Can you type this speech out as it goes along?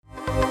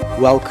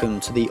Welcome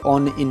to the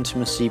On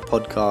Intimacy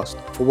podcast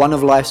for one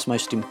of life's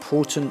most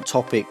important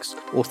topics,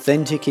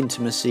 authentic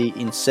intimacy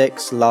in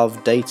sex,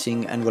 love,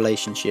 dating, and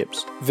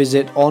relationships.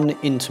 Visit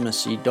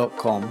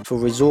onintimacy.com for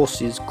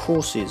resources,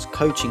 courses,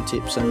 coaching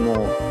tips, and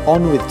more.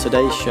 On with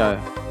today's show.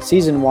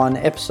 Season 1,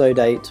 Episode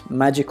 8,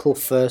 Magical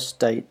First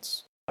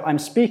Dates. I'm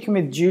speaking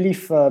with Julie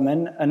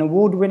Furman, an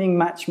award-winning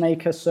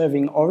matchmaker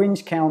serving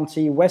Orange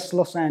County, West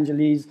Los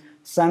Angeles,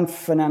 San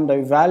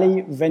Fernando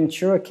Valley,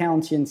 Ventura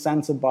County, and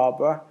Santa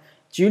Barbara.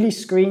 Julie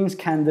screens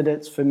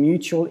candidates for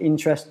mutual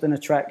interest and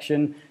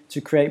attraction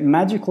to create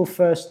magical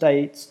first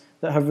dates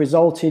that have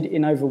resulted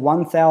in over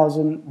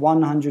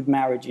 1,100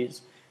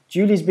 marriages.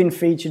 Julie's been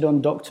featured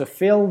on Dr.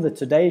 Phil, The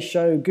Today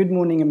Show, Good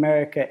Morning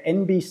America,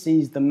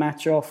 NBC's The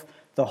Match Off,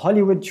 The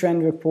Hollywood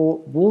Trend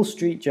Report, Wall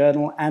Street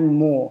Journal, and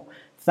more.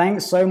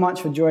 Thanks so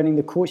much for joining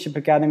the Courtship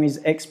Academy's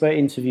expert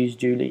interviews,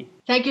 Julie.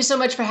 Thank you so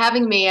much for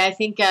having me. I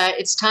think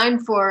it's time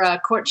for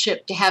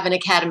courtship to have an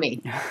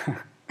academy.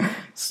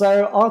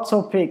 So our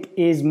topic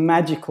is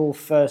magical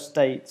first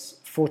dates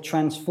for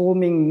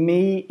transforming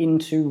me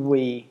into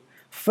we.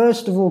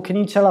 First of all, can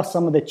you tell us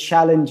some of the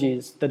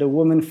challenges that a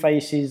woman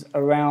faces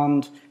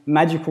around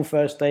magical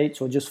first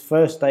dates or just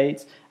first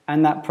dates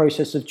and that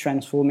process of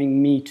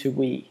transforming me to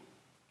we?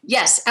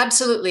 Yes,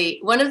 absolutely.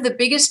 One of the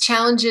biggest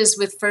challenges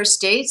with first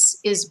dates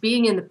is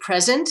being in the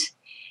present,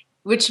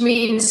 which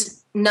means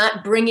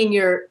not bringing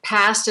your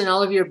past and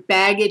all of your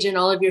baggage and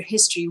all of your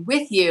history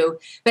with you,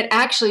 but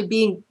actually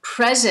being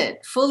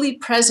present, fully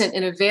present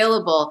and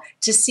available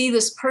to see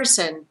this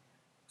person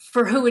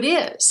for who it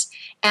is.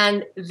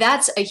 And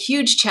that's a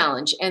huge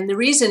challenge. And the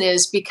reason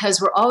is because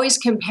we're always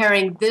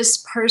comparing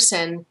this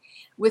person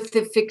with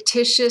the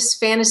fictitious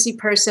fantasy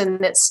person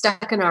that's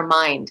stuck in our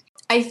mind.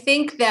 I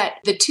think that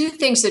the two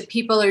things that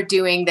people are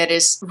doing that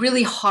is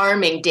really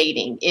harming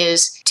dating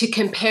is to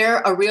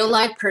compare a real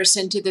life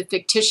person to the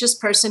fictitious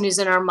person who's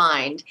in our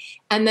mind.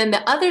 And then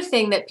the other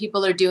thing that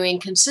people are doing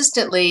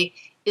consistently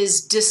is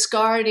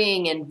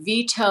discarding and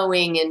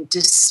vetoing and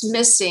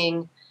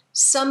dismissing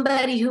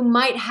somebody who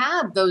might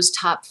have those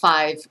top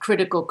 5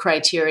 critical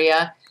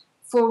criteria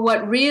for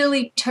what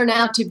really turn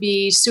out to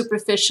be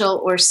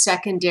superficial or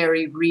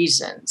secondary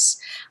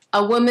reasons.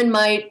 A woman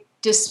might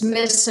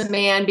dismiss a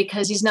man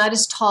because he's not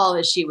as tall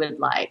as she would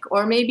like,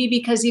 or maybe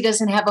because he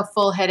doesn't have a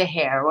full head of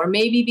hair, or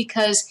maybe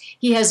because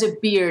he has a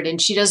beard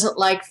and she doesn't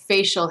like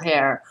facial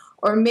hair,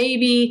 or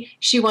maybe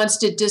she wants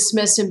to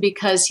dismiss him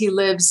because he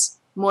lives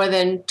more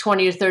than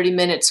 20 or 30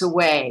 minutes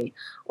away,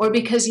 or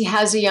because he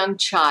has a young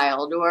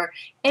child, or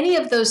any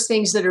of those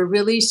things that are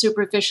really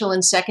superficial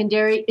and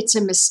secondary. It's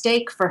a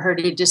mistake for her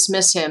to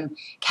dismiss him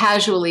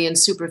casually and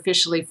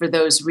superficially for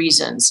those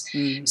reasons.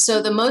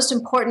 So the most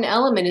important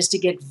element is to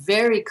get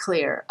very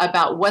clear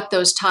about what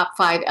those top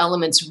 5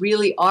 elements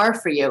really are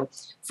for you.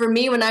 For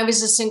me, when I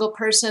was a single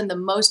person, the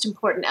most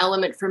important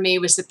element for me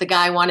was that the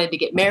guy wanted to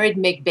get married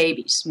and make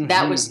babies.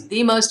 That was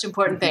the most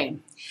important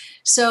thing.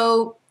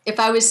 So if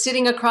I was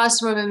sitting across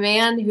from a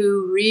man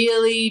who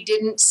really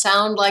didn't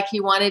sound like he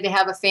wanted to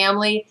have a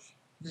family,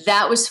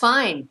 that was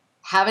fine.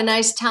 Have a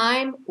nice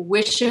time,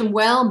 wish him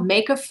well,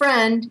 make a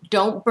friend,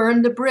 don't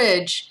burn the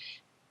bridge,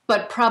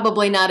 but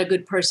probably not a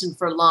good person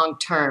for long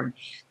term.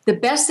 The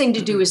best thing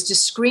to do is to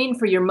screen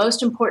for your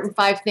most important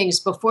 5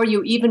 things before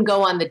you even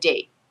go on the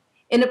date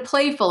in a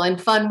playful and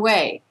fun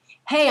way.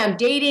 Hey, I'm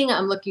dating.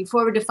 I'm looking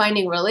forward to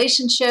finding a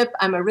relationship.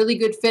 I'm a really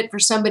good fit for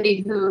somebody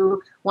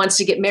who wants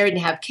to get married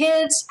and have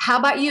kids. How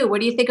about you?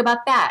 What do you think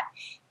about that?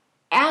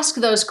 Ask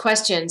those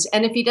questions.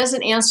 And if he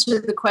doesn't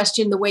answer the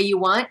question the way you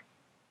want,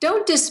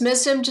 don't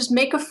dismiss him. Just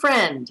make a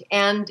friend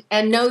and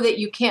know that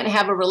you can't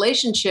have a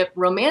relationship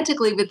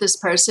romantically with this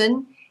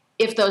person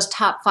if those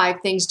top 5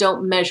 things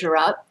don't measure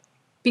up,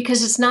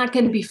 because it's not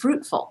going to be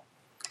fruitful.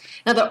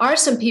 Now, there are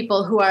some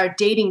people who are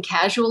dating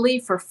casually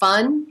for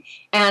fun,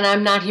 and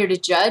I'm not here to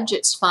judge.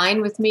 It's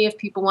fine with me if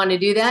people want to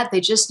do that.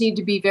 They just need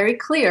to be very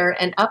clear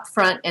and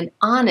upfront and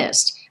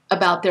honest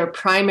about their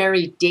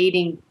primary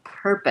dating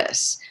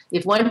purpose.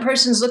 If one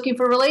person's looking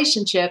for a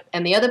relationship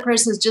and the other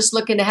person's just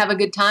looking to have a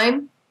good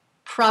time,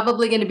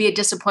 probably going to be a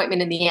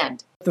disappointment in the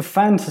end. The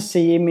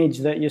fantasy image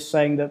that you're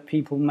saying that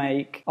people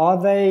make,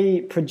 are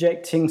they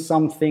projecting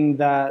something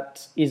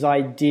that is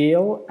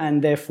ideal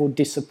and therefore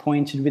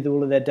disappointed with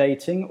all of their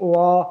dating?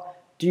 Or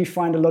do you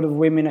find a lot of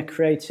women are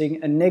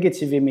creating a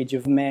negative image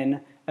of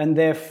men and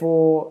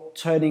therefore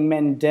turning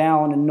men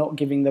down and not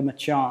giving them a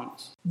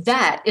chance?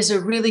 That is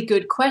a really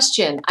good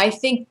question. I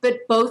think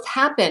that both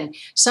happen.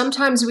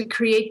 Sometimes we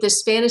create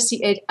this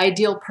fantasy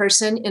ideal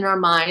person in our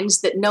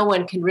minds that no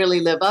one can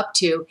really live up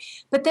to.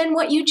 But then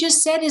what you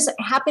just said is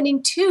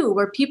happening too,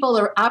 where people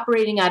are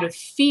operating out of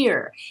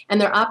fear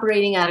and they're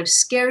operating out of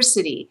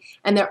scarcity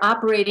and they're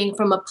operating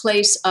from a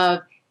place of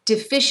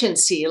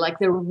deficiency, like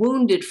they're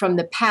wounded from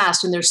the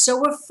past and they're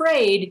so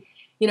afraid.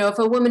 You know, if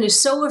a woman is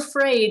so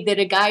afraid that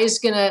a guy is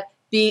going to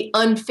be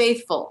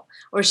unfaithful,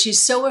 or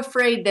she's so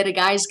afraid that a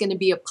guy's going to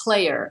be a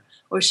player,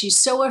 or she's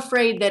so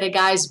afraid that a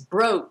guy's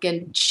broke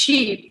and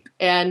cheap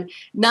and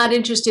not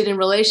interested in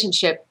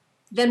relationship,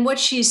 then what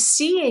she's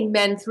seeing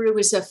men through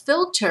is a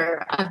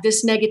filter of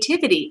this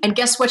negativity. And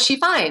guess what she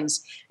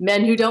finds?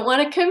 Men who don't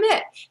want to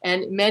commit,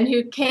 and men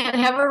who can't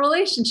have a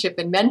relationship,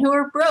 and men who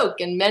are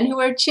broke, and men who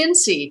are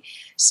chintzy.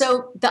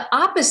 So the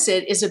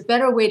opposite is a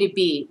better way to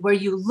be, where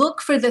you look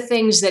for the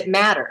things that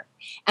matter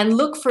and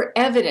look for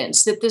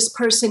evidence that this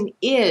person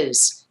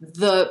is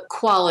the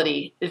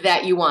quality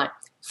that you want.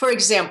 For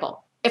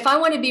example, if I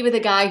want to be with a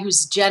guy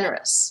who's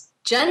generous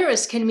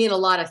can mean a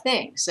lot of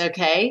things,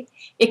 okay?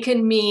 It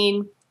can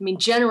mean,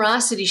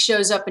 generosity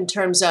shows up in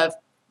terms of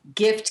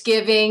gift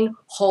giving,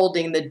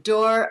 holding the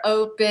door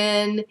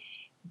open,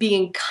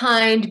 being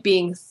kind,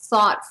 being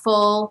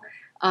thoughtful,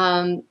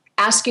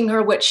 asking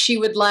her what she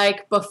would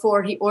like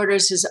before he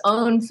orders his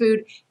own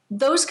food,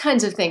 those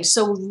kinds of things.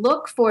 So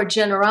look for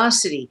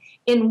generosity.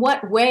 In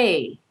what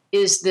way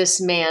is this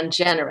man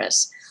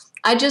generous?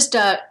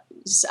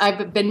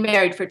 I've been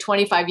married for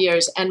 25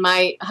 years, and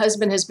my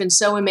husband has been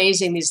so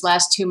amazing these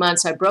last 2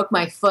 months. I broke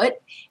my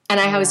foot, and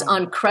I was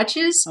on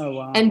crutches. Oh,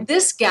 wow. And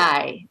this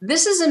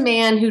is a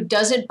man who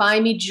doesn't buy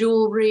me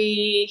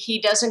jewelry. He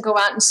doesn't go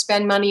out and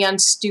spend money on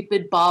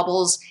stupid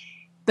baubles.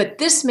 But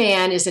this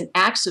man is an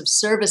acts of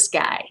service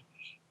guy.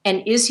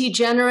 And is he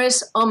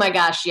generous? Oh my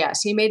gosh,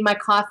 yes. He made my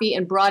coffee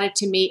and brought it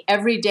to me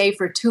every day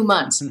for 2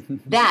 months.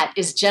 That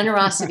is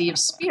generosity of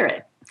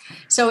spirit.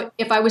 So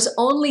if I was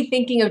only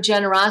thinking of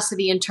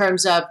generosity in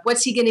terms of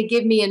what's he going to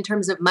give me in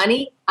terms of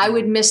money, I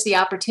would miss the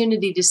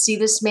opportunity to see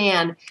this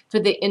man for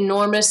the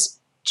enormous,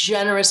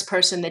 generous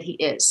person that he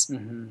is.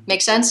 Mm-hmm.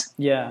 Make sense?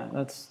 Yeah,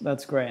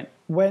 that's great.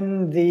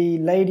 When the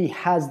lady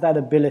has that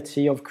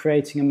ability of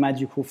creating a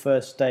magical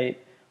first date,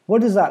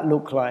 what does that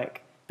look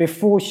like?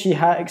 Before she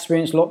had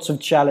experienced lots of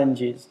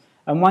challenges,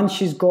 and once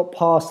she's got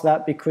past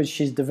that because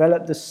she's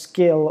developed the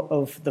skill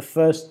of the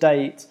first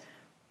date,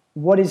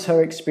 what is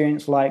her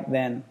experience like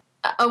then?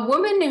 A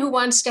woman who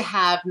wants to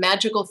have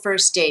magical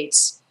first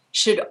dates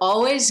should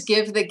always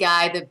give the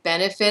guy the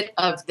benefit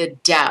of the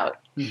doubt.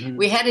 Mm-hmm.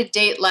 We had a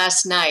date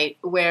last night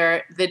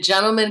where the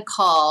gentleman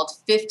called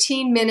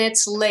 15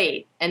 minutes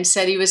late and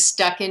said he was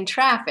stuck in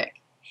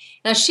traffic.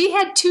 Now, she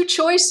had two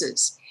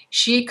choices.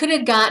 She could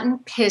have gotten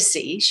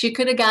pissy. She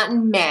could have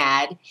gotten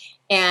mad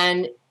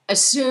and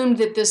assumed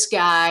that this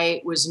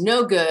guy was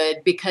no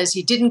good because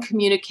he didn't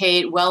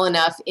communicate well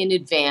enough in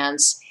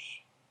advance.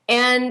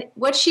 And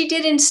what she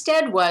did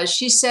instead was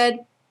she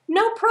said,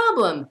 no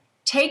problem.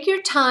 Take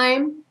your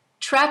time.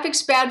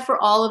 Traffic's bad for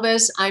all of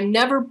us. I'm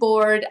never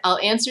bored. I'll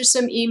answer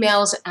some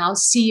emails and I'll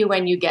see you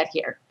when you get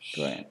here.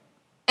 Right.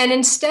 And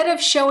instead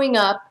of showing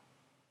up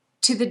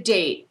to the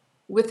date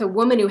with a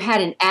woman who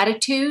had an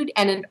attitude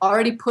and had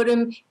already put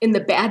him in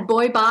the bad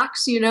boy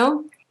box,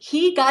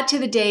 he got to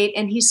the date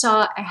and he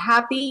saw a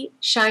happy,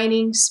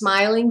 shining,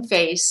 smiling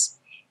face,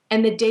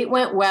 and the date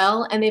went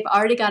well, and they've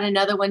already got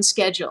another one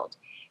scheduled.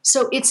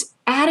 So it's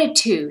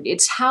attitude.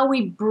 It's how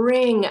we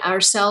bring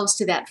ourselves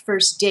to that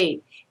first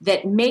date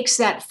that makes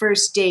that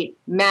first date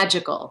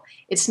magical.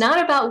 It's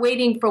not about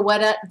waiting for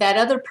what that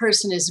other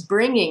person is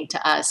bringing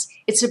to us.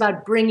 It's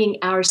about bringing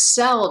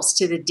ourselves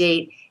to the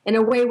date in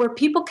a way where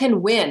people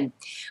can win.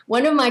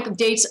 One of my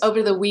dates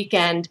over the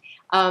weekend,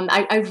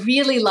 I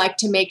really like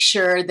to make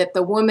sure that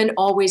the woman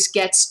always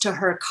gets to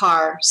her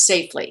car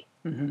safely.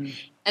 Mm-hmm.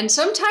 And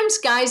sometimes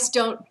guys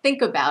don't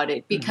think about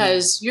it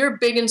because you're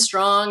big and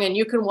strong and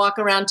you can walk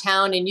around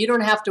town and you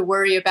don't have to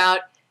worry about,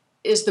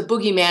 is the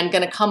boogeyman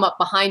going to come up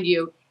behind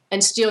you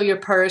and steal your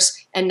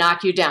purse and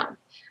knock you down?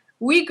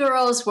 We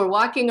girls were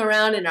walking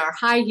around in our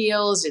high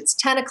heels. It's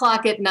 10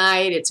 o'clock at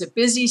night. It's a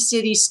busy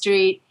city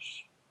street.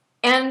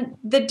 And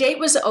the date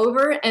was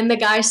over and the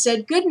guy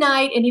said good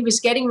night and he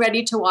was getting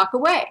ready to walk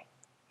away.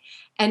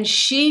 And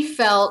she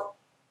felt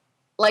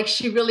like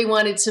she really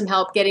wanted some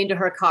help getting to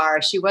her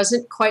car. She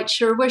wasn't quite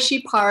sure where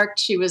she parked.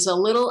 She was a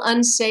little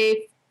unsafe,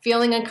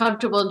 feeling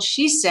uncomfortable. And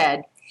she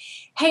said,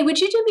 hey, would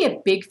you do me a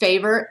big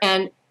favor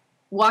and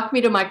walk me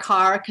to my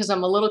car? Because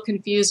I'm a little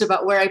confused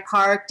about where I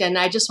parked. And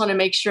I just want to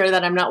make sure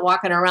that I'm not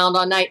walking around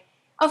all night.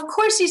 Of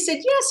course, he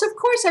said, yes, of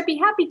course, I'd be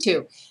happy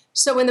to.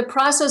 So in the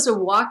process of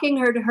walking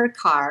her to her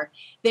car,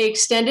 they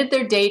extended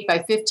their date by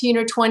 15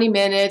 or 20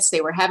 minutes.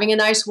 They were having a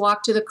nice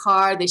walk to the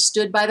car. They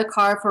stood by the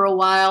car for a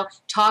while,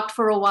 talked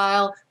for a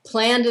while,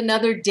 planned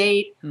another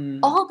date,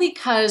 all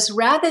because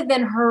rather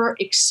than her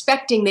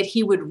expecting that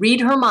he would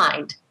read her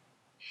mind,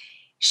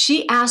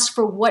 she asked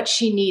for what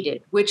she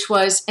needed, which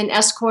was an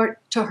escort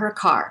to her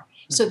car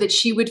so that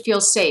she would feel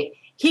safe.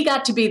 He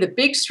got to be the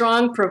big,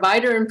 strong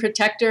provider and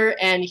protector,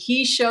 and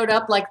he showed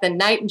up like the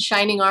knight in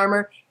shining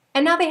armor.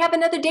 And now they have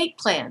another date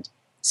planned.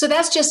 So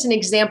that's just an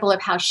example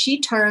of how she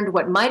turned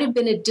what might have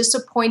been a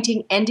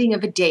disappointing ending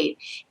of a date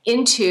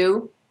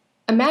into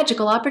a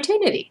magical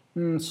opportunity.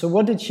 So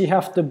what did she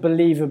have to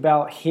believe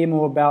about him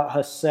or about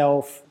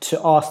herself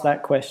to ask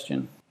that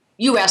question?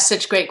 You ask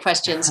such great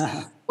questions.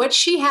 What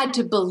she had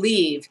to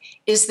believe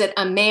is that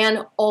a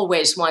man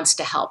always wants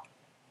to help.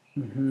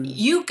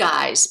 You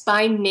guys,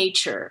 by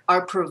nature,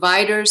 are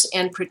providers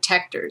and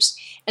protectors.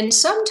 And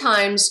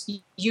sometimes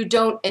you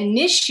don't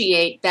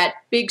initiate that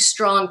big,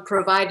 strong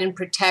provide and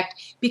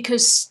protect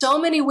because so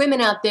many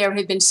women out there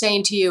have been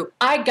saying to you,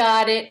 I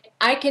got it.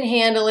 I can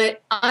handle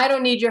it. I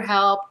don't need your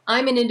help.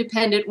 I'm an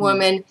independent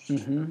woman.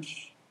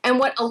 And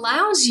what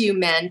allows you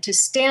men to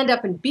stand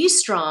up and be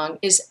strong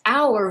is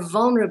our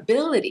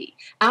vulnerability,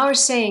 our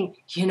saying,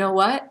 you know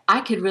what? I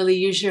could really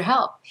use your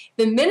help.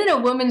 The minute a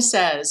woman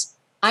says,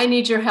 I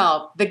need your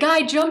help, the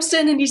guy jumps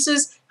in and he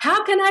says,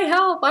 how can I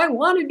help? I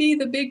want to be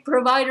the big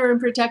provider and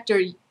protector.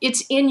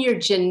 It's in your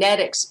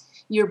genetics,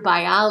 your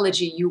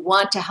biology. You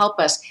want to help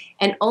us.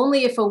 And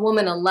only if a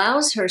woman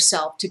allows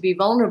herself to be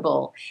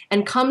vulnerable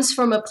and comes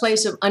from a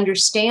place of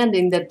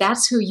understanding that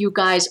that's who you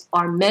guys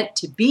are meant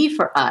to be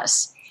for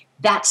us,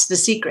 that's the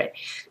secret.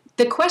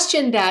 The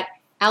question that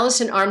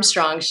Alison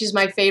Armstrong, she's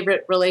my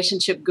favorite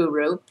relationship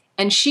guru,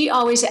 and she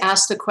always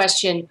asks the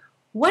question,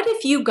 what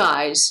if you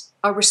guys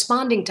are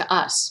responding to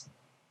us?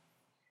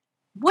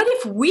 What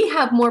if we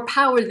have more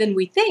power than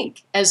we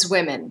think as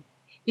women?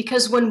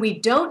 Because when we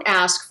don't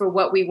ask for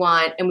what we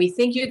want and we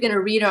think you're going to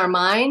read our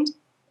mind,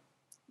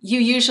 you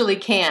usually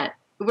can't.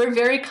 We're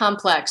very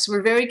complex.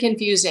 We're very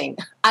confusing.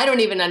 I don't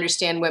even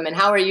understand women.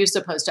 How are you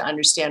supposed to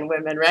understand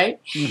women, right?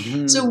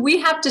 So we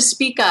have to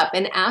speak up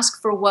and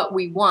ask for what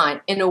we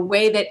want in a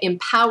way that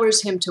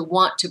empowers him to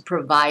want to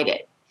provide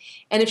it.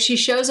 And if she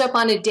shows up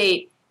on a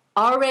date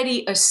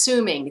already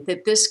assuming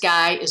that this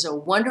guy is a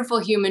wonderful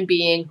human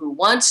being who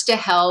wants to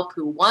help,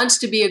 who wants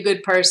to be a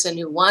good person,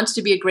 who wants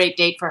to be a great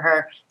date for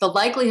her, the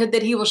likelihood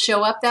that he will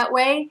show up that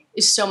way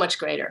is so much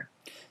greater.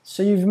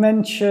 So you've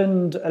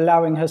mentioned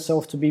allowing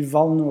herself to be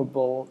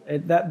vulnerable.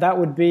 That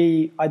would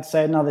be, I'd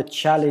say, another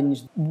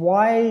challenge.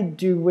 Why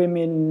do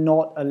women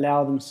not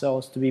allow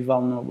themselves to be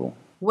vulnerable?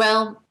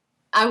 Well,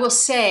 I will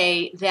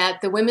say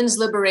that the women's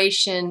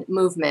liberation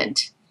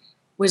movement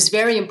was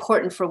very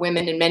important for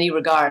women in many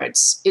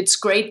regards. It's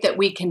great that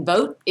we can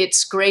vote.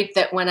 It's great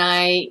that when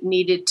I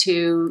needed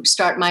to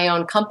start my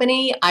own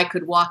company, I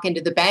could walk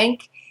into the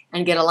bank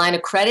and get a line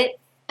of credit,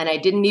 and I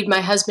didn't need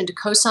my husband to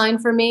co-sign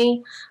for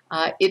me.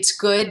 It's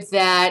good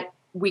that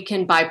we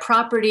can buy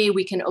property,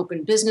 we can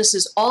open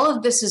businesses. All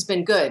of this has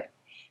been good.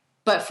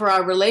 But for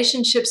our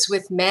relationships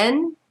with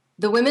men,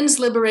 the women's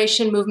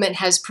liberation movement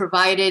has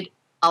provided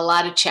a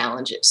lot of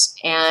challenges.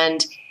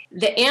 And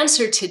the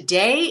answer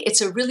today,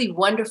 it's a really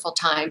wonderful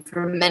time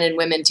for men and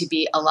women to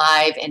be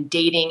alive and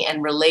dating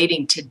and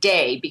relating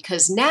today,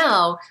 because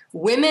now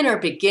women are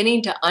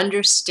beginning to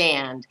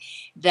understand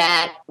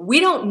that we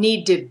don't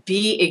need to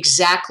be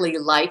exactly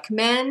like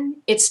men.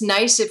 It's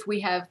nice if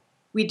we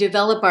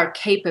develop our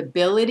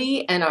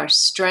capability and our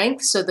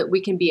strength so that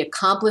we can be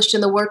accomplished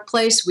in the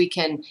workplace. We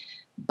can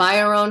buy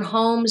our own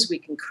homes. We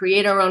can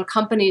create our own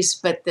companies.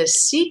 But the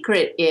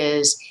secret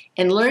is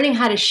in learning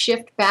how to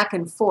shift back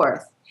and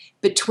forth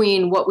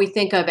between what we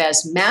think of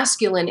as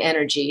masculine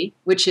energy,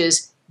 which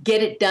is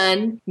get it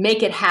done,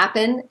 make it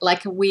happen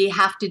like we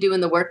have to do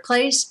in the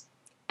workplace,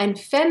 and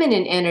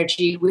feminine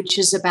energy, which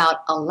is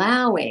about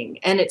allowing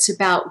and it's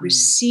about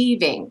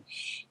receiving.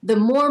 The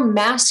more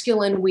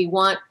masculine we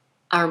want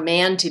our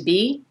man to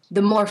be,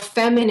 the more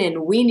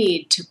feminine we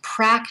need to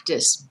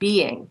practice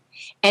being.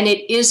 And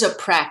it is a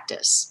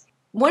practice.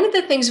 One of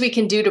the things we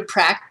can do to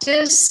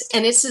practice,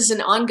 and this is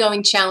an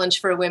ongoing challenge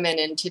for women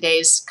in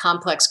today's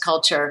complex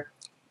culture,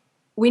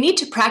 we need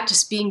to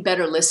practice being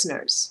better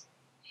listeners.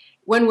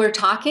 When we're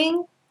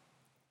talking,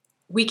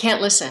 we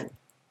can't listen.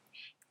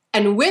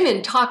 And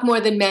women talk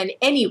more than men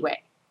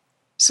anyway.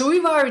 So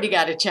we've already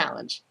got a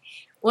challenge.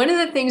 One of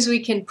the things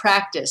we can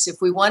practice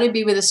if we want to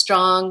be with a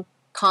strong,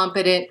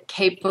 competent,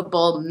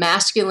 capable,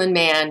 masculine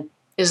man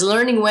is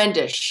learning when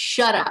to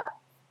shut up,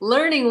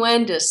 learning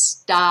when to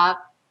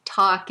stop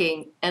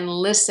talking and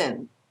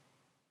listen,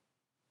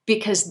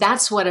 because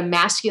that's what a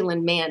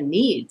masculine man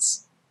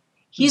needs.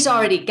 He's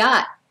already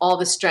got all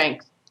the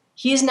strength.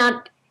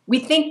 We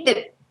think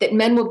that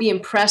men will be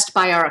impressed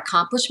by our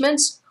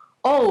accomplishments.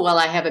 Oh, well,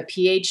 I have a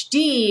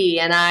PhD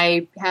and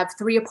I have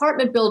 3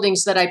 apartment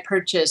buildings that I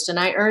purchased and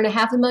I earn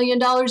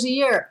 $500,000 a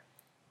year.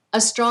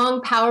 A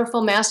strong,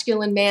 powerful,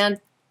 masculine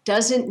man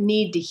doesn't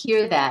need to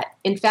hear that.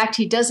 In fact,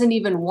 he doesn't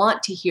even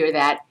want to hear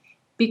that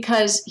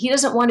because he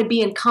doesn't want to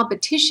be in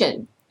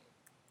competition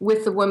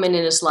with the woman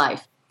in his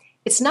life.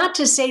 It's not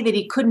to say that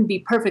he couldn't be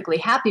perfectly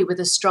happy with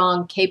a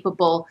strong,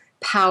 capable,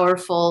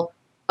 powerful,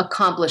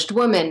 accomplished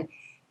woman,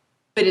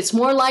 but it's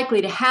more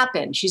likely to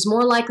happen. She's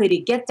more likely to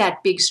get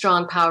that big,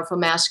 strong, powerful,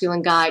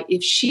 masculine guy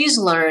if she's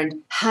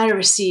learned how to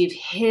receive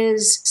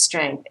his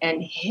strength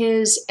and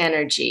his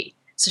energy.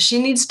 So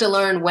she needs to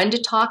learn when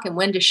to talk and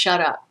when to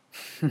shut up.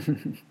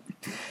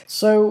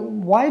 So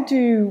why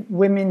do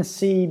women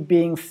see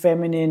being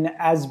feminine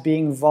as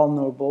being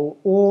vulnerable,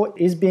 or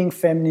is being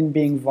feminine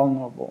being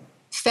vulnerable?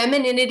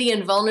 Femininity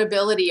and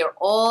vulnerability are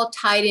all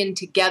tied in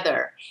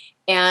together.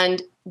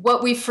 And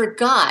what we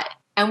forgot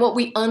and what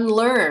we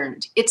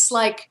unlearned, it's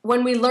like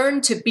when we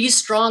learned to be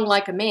strong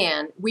like a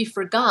man, we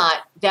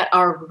forgot that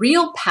our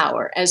real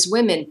power as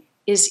women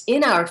is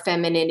in our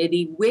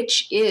femininity,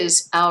 which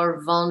is our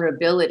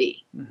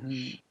vulnerability.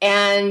 Mm-hmm.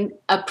 And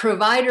a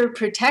provider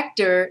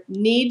protector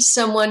needs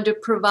someone to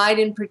provide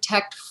and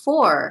protect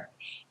for.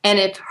 And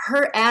if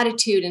her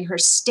attitude and her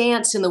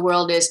stance in the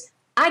world is,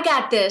 I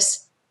got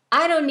this,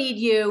 I don't need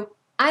you,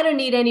 I don't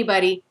need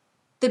anybody,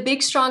 the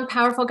big, strong,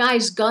 powerful guy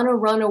is gonna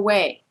run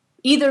away,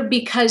 either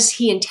because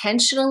he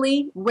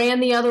intentionally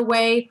ran the other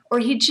way or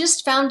he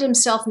just found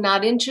himself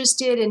not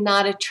interested and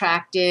not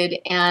attracted,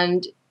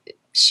 and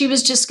she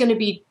was just going to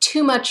be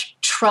too much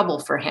trouble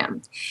for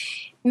him.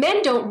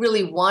 Men don't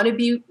really want to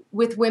be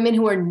with women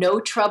who are no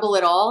trouble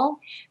at all,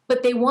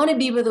 but they want to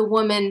be with a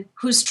woman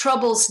whose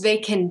troubles they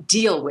can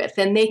deal with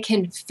and they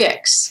can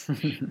fix.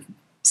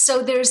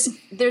 So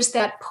there's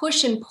that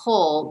push and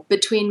pull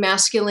between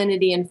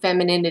masculinity and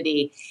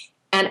femininity.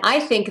 And I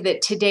think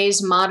that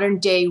today's modern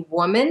day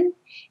woman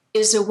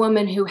is a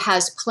woman who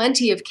has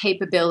plenty of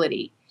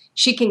capability.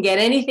 She can get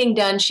anything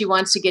done she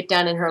wants to get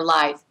done in her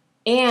life.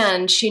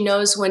 And she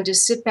knows when to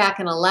sit back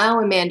and allow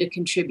a man to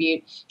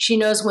contribute. She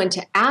knows when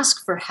to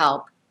ask for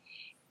help.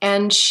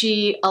 And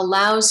she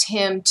allows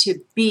him to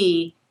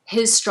be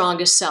his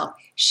strongest self.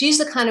 She's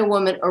the kind of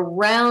woman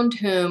around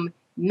whom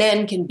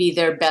men can be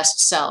their best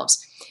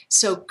selves.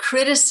 So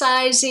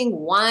criticizing,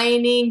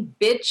 whining,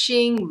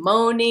 bitching,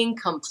 moaning,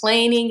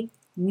 complaining,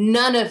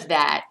 none of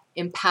that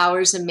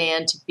empowers a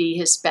man to be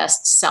his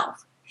best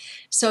self.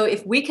 So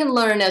if we can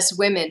learn as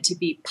women to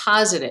be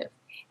positive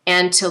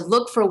and to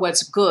look for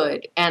what's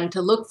good and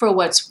to look for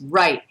what's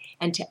right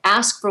and to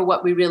ask for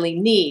what we really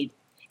need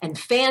and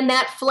fan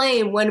that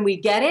flame when we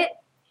get it,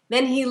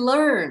 then he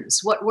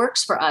learns what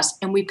works for us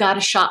and we've got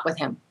a shot with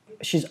him.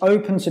 She's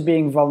open to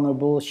being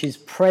vulnerable. She's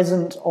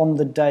present on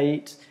the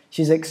date.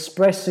 She's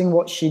expressing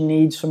what she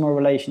needs from a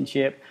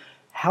relationship.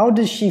 How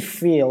does she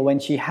feel when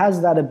she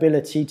has that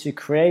ability to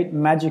create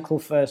magical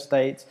first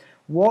dates?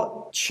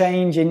 What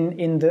change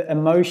in the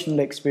emotional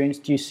experience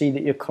do you see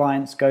that your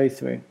clients go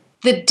through?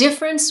 The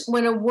difference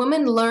when a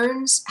woman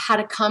learns how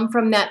to come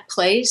from that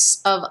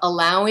place of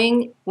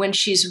allowing, when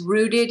she's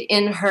rooted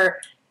in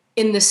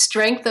the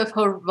strength of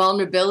her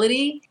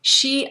vulnerability,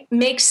 she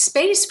makes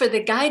space for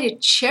the guy to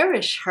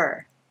cherish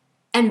her.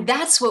 And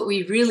that's what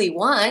we really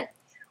want.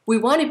 We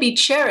want to be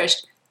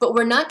cherished, but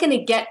we're not going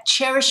to get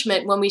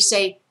cherishment when we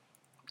say,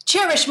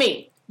 cherish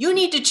me. You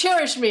need to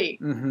cherish me.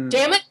 Mm-hmm.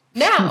 Damn it.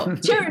 Now,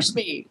 cherish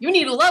me. You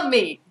need to love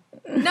me.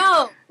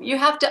 No, you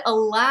have to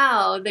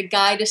allow the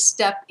guy to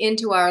step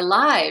into our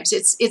lives.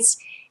 It's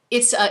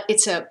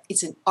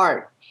an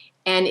art,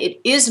 and it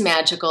is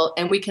magical,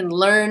 and we can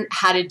learn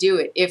how to do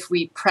it if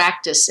we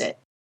practice it.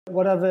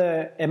 What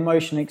other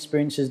emotional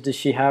experiences does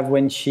she have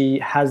when she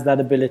has that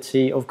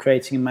ability of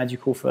creating a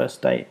magical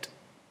first date?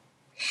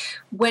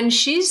 When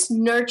she's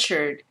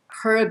nurtured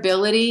her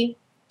ability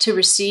to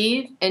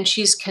receive and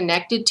she's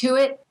connected to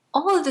it,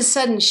 all of a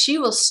sudden she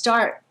will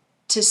start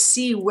to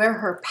see where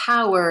her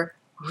power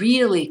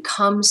really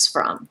comes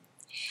from.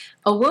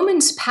 A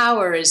woman's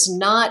power is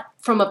not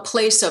from a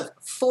place of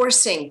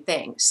forcing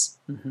things.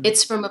 Mm-hmm.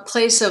 It's from a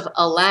place of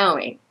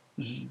allowing.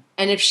 Mm-hmm.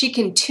 And if she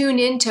can tune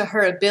into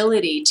her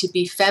ability to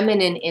be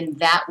feminine in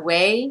that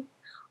way,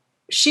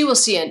 she will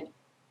see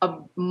a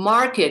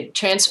marked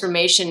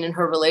transformation in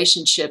her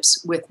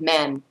relationships with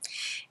men.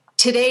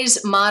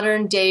 Today's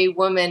modern day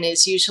woman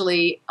is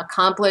usually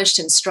accomplished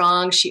and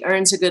strong. She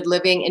earns a good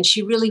living, and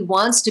she really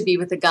wants to be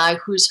with a guy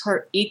who's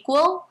her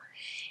equal.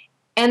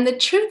 And the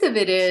truth of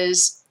it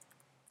is,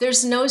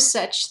 there's no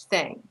such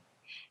thing.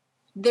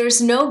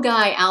 There's no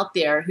guy out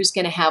there who's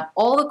going to have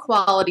all the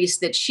qualities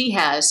that she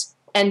has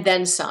and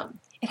then some.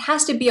 It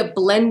has to be a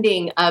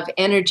blending of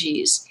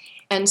energies.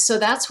 And so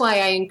that's why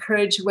I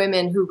encourage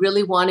women who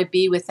really want to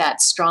be with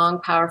that strong,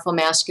 powerful,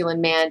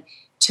 masculine man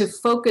to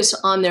focus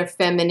on their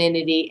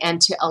femininity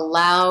and to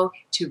allow,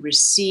 to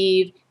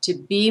receive, to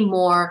be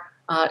more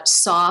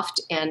soft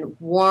and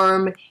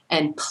warm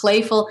and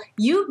playful.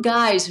 You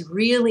guys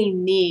really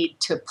need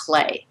to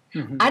play.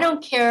 Mm-hmm. I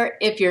don't care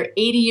if you're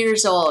 80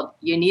 years old,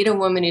 you need a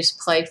woman who's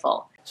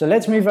playful. So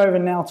let's move over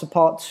now to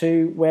part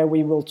 2, where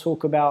we will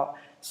talk about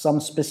some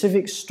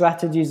specific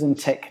strategies and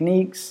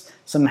techniques,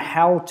 some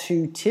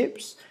how-to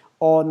tips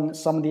on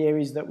some of the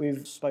areas that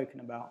we've spoken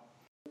about.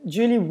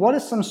 Julie, what are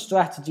some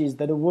strategies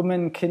that a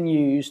woman can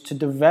use to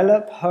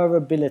develop her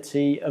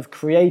ability of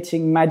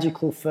creating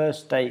magical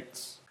first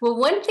dates? Well,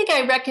 one thing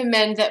I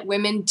recommend that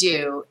women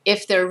do,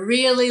 if they're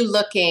really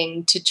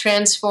looking to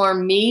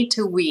transform me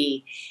to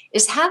we,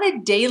 is have a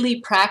daily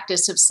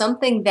practice of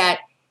something that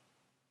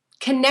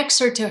connects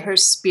her to her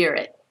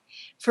spirit.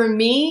 For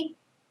me,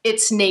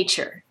 it's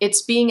nature.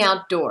 It's being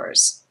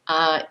outdoors.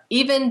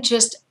 Even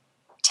just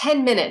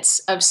 10 minutes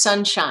of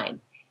sunshine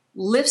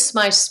lifts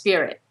my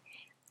spirit.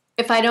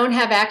 If I don't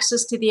have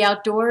access to the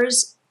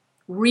outdoors,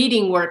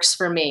 reading works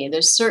for me.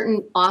 There's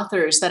certain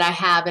authors that I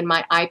have in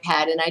my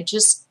iPad, and I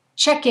just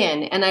check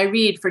in and I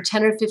read for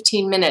 10 or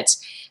 15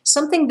 minutes,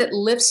 something that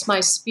lifts my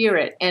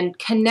spirit and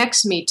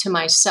connects me to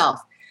myself.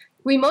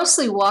 We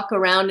mostly walk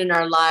around in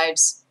our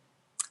lives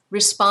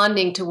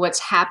responding to what's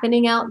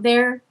happening out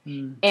there,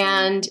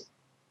 and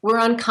we're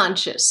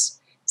unconscious.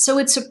 So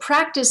it's a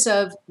practice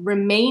of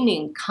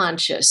remaining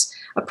conscious,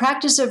 a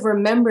practice of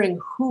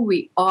remembering who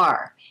we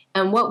are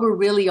and what we're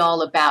really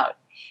all about.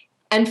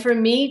 And for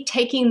me,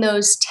 taking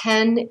those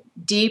 10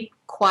 deep,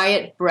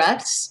 quiet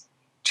breaths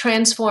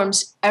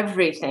transforms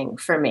everything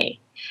for me,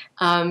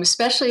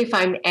 especially if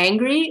I'm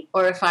angry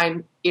or if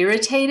I'm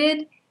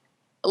irritated.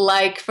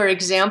 Like, for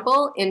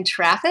example, in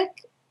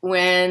traffic,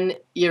 when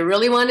you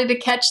really wanted to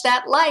catch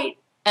that light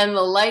and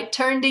the light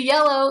turned to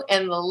yellow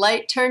and the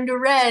light turned to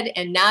red,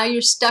 and now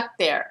you're stuck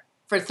there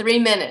for 3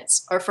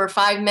 minutes or for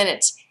 5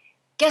 minutes.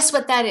 Guess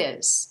what that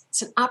is?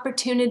 It's an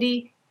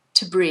opportunity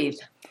to breathe.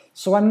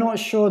 So I'm not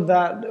sure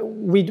that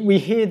we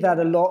hear that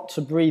a lot,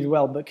 to breathe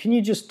well, but can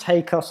you just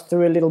take us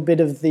through a little bit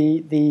of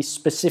the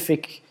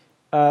specific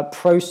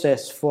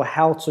process for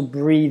how to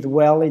breathe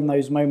well in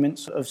those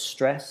moments of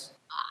stress?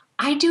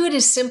 I do it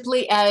as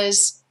simply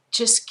as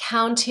just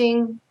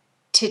counting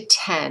to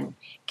 10,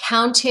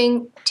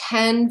 counting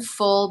 10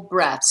 full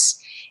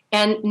breaths,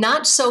 and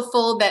not so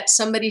full that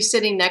somebody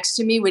sitting next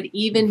to me would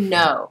even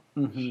know.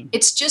 Mm-hmm.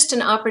 It's just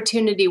an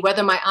opportunity,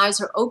 whether my eyes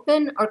are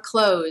open or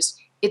closed,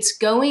 it's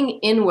going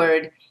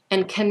inward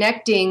and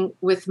connecting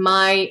with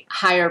my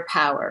higher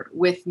power,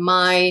 with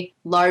my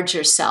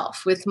larger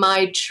self, with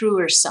my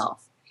truer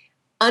self,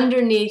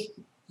 underneath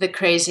the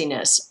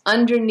craziness,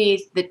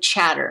 underneath the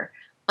chatter,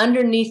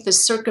 underneath the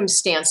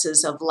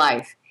circumstances of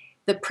life,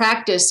 the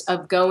practice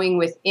of going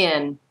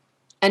within.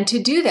 And to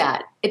do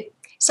that,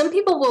 some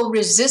people will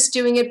resist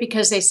doing it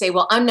because they say,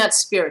 well, I'm not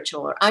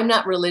spiritual or I'm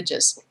not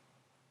religious.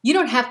 You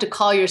don't have to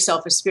call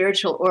yourself a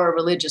spiritual or a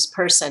religious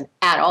person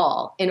at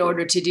all in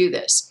order to do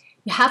this.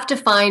 You have to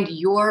find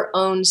your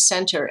own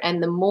center.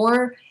 And the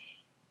more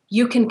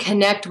you can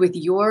connect with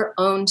your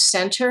own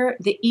center,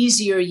 the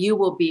easier you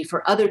will be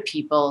for other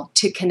people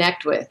to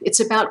connect with. It's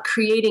about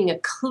creating a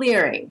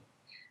clearing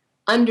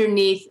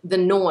underneath the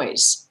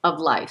noise of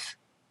life.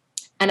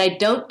 And I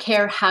don't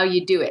care how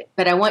you do it,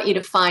 but I want you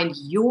to find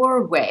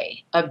your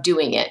way of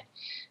doing it.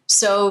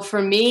 So for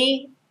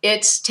me,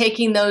 it's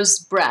taking those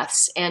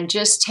breaths and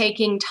just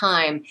taking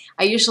time.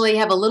 I usually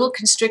have a little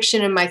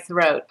constriction in my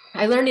throat.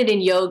 I learned it in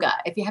yoga.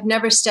 If you have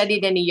never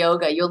studied any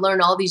yoga, you'll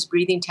learn all these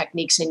breathing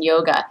techniques in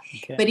yoga.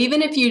 Okay. But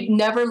even if you've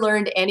never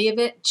learned any of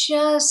it,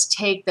 just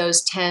take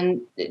those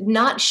 10,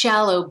 not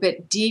shallow,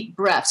 but deep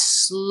breaths,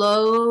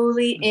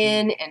 slowly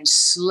in and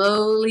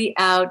slowly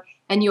out,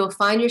 and you'll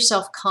find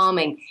yourself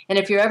calming. And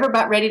if you're ever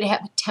about ready to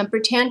have a temper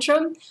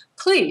tantrum,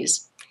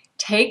 please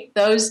take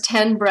those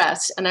 10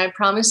 breaths, and I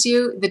promise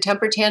you the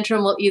temper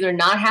tantrum will either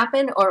not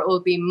happen or it will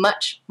be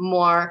much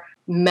more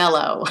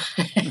mellow.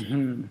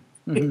 Mm-hmm.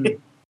 Mm-hmm.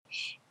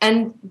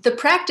 And the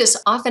practice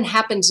often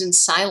happens in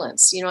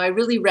silence. I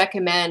really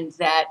recommend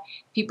that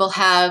people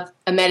have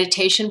a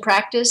meditation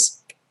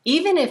practice,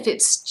 even if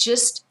it's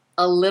just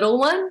a little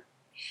one.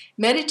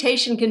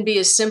 Meditation can be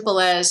as simple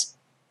as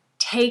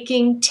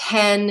taking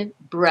 10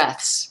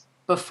 breaths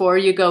before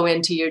you go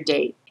into your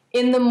date,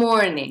 in the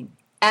morning,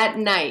 at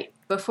night,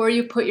 before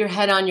you put your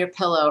head on your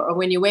pillow, or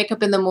when you wake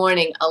up in the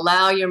morning.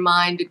 Allow your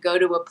mind to go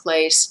to a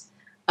place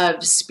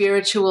of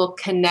spiritual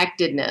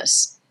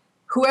connectedness.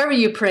 Whoever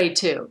you pray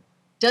to,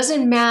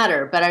 doesn't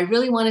matter, but I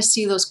really want to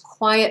see those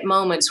quiet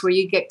moments where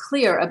you get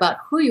clear about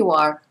who you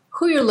are,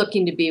 who you're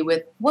looking to be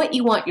with, what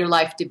you want your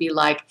life to be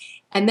like,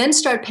 and then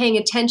start paying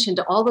attention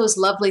to all those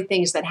lovely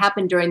things that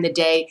happen during the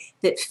day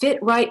that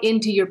fit right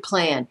into your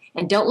plan.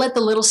 And don't let the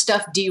little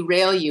stuff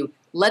derail you.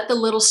 Let the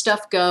little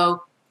stuff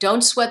go.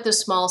 Don't sweat the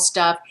small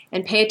stuff,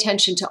 and pay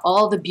attention to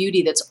all the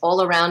beauty that's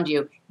all around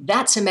you.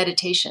 That's a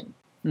meditation.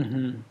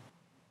 Mm-hmm.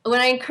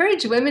 What I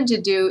encourage women to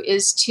do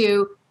is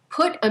to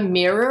put a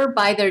mirror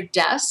by their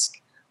desk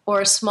or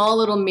a small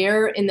little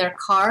mirror in their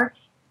car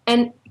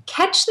and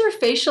catch their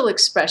facial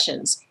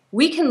expressions.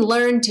 We can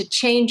learn to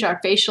change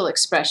our facial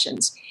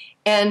expressions.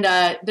 And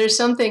there's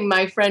something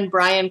my friend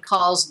Brian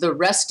calls the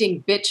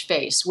resting bitch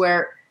face,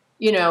 where,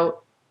 a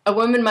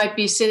woman might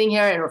be sitting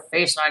here and her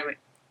face like,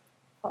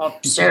 oh,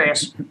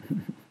 serious.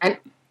 And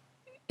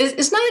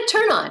it's not a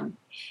turn on.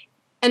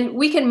 And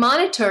we can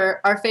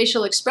monitor our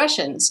facial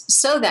expressions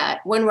so that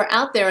when we're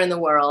out there in the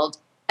world,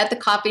 at the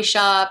coffee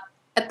shop,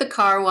 at the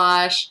car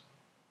wash,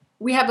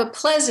 we have a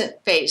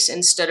pleasant face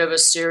instead of a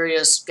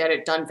serious, get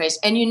it done face.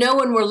 And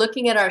when we're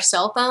looking at our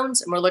cell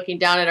phones and we're looking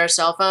down at our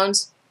cell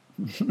phones,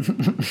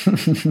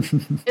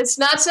 it's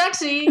not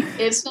sexy.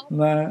 It's not.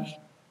 No.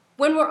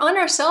 When we're on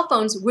our cell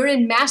phones, we're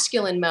in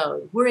masculine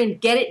mode. We're in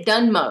get it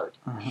done mode.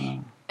 Uh-huh.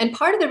 And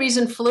part of the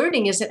reason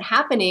flirting isn't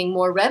happening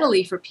more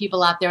readily for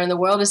people out there in the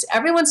world is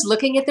everyone's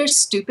looking at their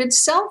stupid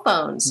cell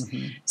phones.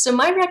 Mm-hmm. So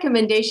my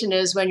recommendation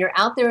is, when you're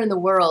out there in the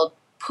world,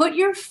 put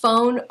your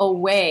phone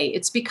away.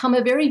 It's become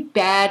a very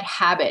bad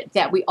habit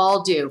that we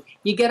all do.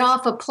 You get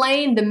off a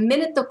plane, the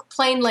minute the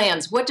plane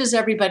lands, what does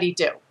everybody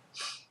do?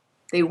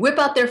 They whip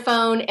out their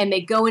phone and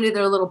they go into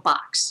their little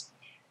box.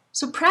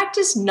 So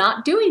practice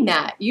not doing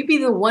that. You be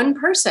the one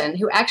person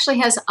who actually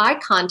has eye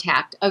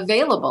contact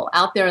available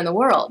out there in the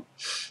world.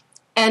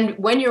 And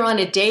when you're on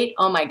a date,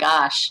 oh my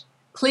gosh,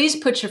 please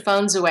put your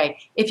phones away.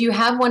 If you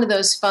have one of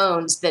those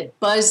phones that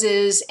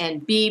buzzes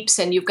and beeps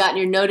and you've gotten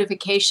your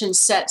notifications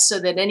set so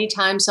that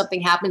anytime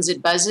something happens,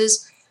 it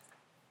buzzes,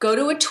 go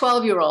to a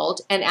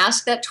 12-year-old and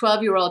ask that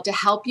 12-year-old to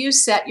help you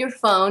set your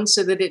phone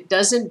so that it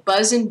doesn't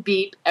buzz and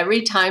beep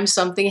every time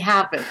something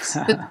happens.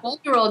 The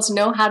 12-year-olds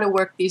know how to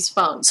work these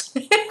phones.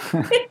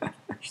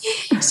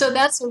 So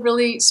that's a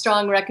really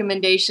strong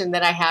recommendation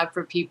that I have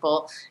for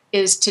people,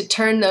 is to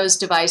turn those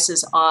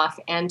devices off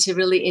and to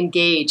really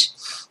engage.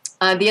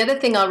 The other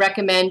thing I'll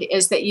recommend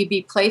is that you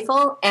be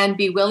playful and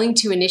be willing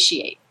to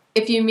initiate.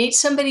 If you meet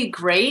somebody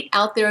great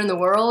out there in the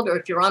world, or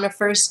if you're on a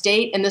first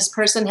date and this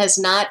person has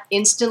not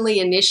instantly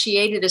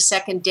initiated a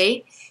second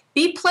date,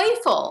 be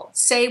playful.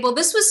 Say, well,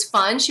 this was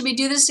fun. Should we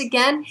do this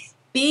again?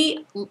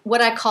 Be what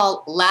I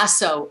call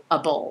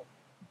lassoable.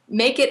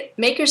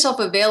 Make yourself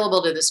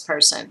available to this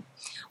person.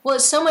 Well,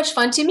 it's so much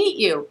fun to meet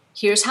you.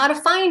 Here's how to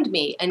find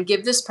me, and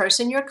give this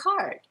person your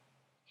card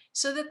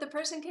so that the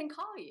person can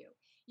call you.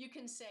 You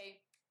can say,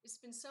 it's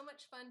been so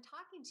much fun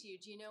talking to you.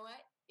 Do you know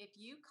what? If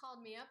you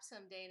called me up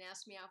someday and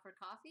asked me out for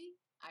coffee,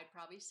 I'd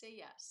probably say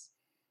yes.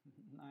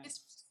 Nice.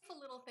 It's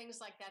little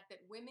things like that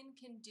that women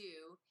can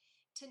do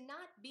to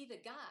not be the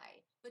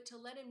guy, but to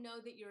let him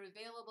know that you're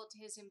available to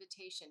his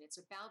invitation.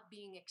 It's about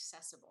being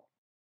accessible.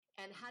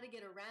 And how to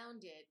get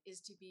around it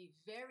is to be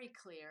very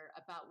clear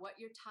about what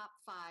your top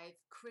 5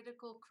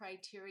 critical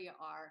criteria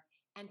are,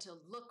 and to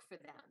look for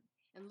them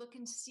and look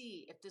and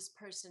see if this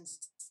person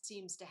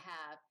seems to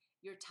have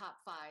your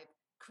top 5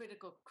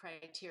 critical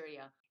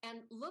criteria,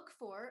 and look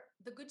for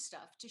the good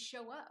stuff to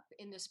show up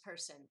in this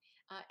person,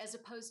 as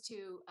opposed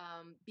to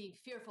being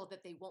fearful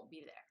that they won't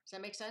be there. Does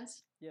that make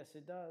sense? Yes,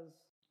 it does.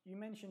 You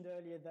mentioned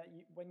earlier that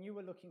when you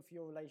were looking for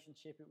your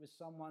relationship, it was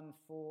someone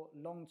for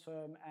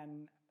long-term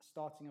and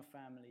starting a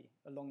family,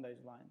 along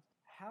those lines.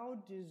 How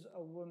does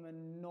a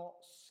woman not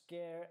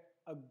scare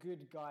a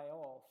good guy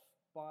off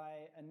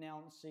by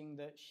announcing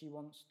that she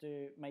wants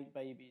to make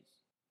babies?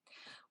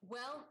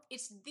 Well,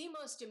 it's the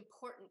most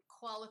important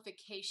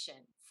qualification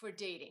for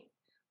dating.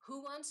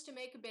 Who wants to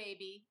make a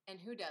baby and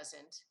who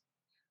doesn't?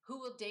 Who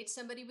will date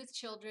somebody with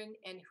children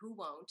and who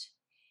won't?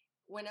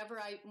 When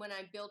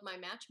I build my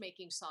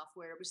matchmaking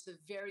software, it was the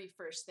very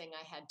first thing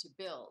I had to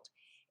build.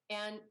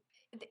 And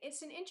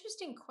it's an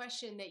interesting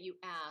question that you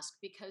ask,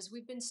 because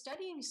we've been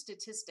studying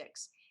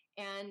statistics,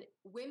 and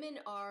women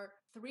are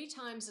 3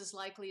 times as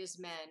likely as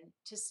men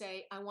to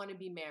say, I want to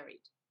be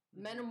married.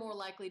 Mm-hmm. Men are more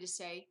likely to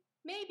say,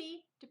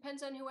 maybe,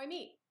 depends on who I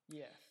meet.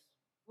 Yes.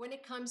 When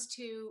it comes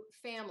to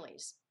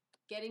families,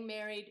 getting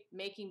married,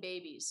 making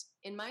babies,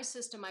 in my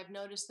system, I've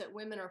noticed that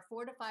women are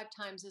 4 to 5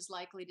 times as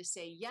likely to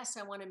say, yes,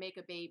 I want to make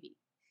a baby.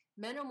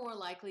 Men are more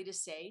likely to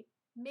say,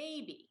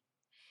 maybe.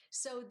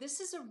 So this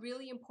is a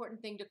really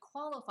important thing to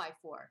qualify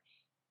for.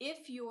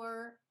 If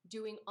you're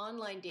doing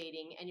online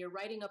dating and you're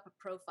writing up a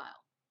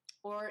profile,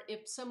 or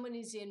if someone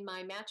is in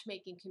my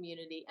matchmaking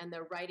community and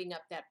they're writing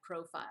up that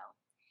profile,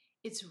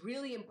 it's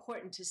really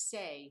important to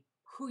say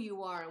who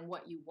you are and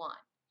what you want.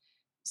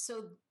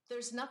 So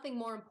there's nothing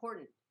more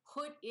important.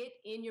 Put it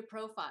in your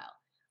profile.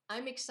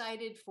 I'm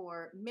excited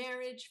for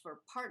marriage, for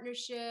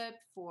partnership,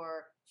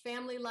 for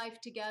family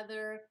life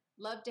together,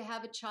 love to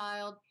have a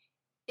child.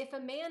 If a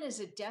man is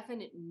a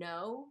definite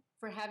no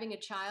for having a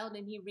child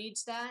and he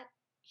reads that,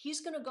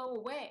 he's going to go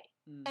away.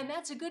 And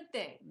that's a good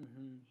thing.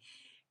 Mm-hmm.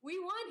 We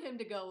want him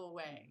to go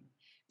away.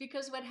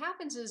 Because what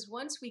happens is,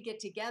 once we get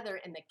together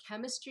and the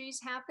chemistry is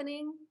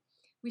happening,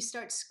 we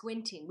start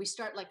squinting. We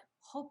start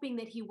hoping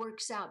that he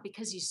works out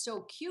because he's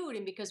so cute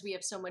and because we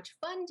have so much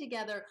fun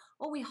together.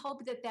 Oh, we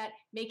hope that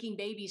making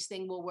babies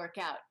thing will work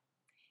out.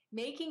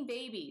 Making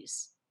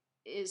babies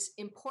is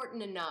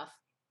important enough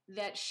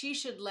that she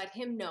should let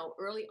him know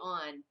early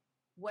on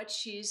what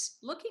she's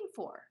looking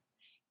for.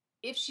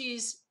 If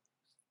she's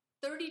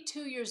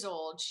 32 years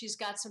old, she's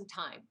got some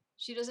time.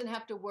 She doesn't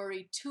have to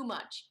worry too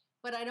much.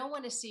 But I don't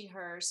want to see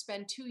her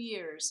spend 2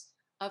 years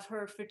of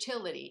her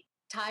fertility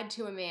tied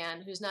to a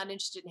man who's not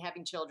interested in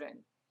having children.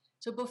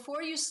 So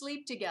before you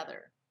sleep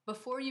together,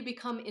 before you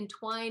become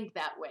entwined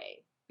that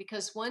way,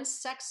 because once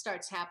sex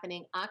starts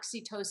happening,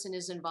 oxytocin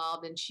is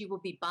involved and she will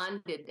be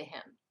bonded to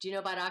him. Do you know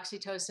about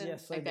oxytocin?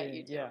 Yes, I bet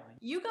you do. Yeah.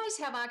 You guys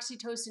have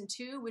oxytocin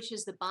too, which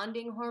is the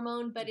bonding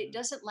hormone, but it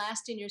doesn't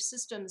last in your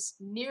systems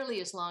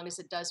nearly as long as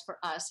it does for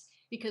us,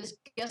 because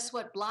guess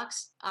what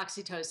blocks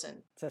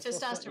oxytocin?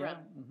 Testosterone. Yeah.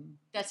 Mm-hmm.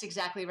 That's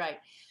exactly right.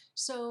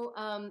 So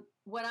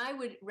what I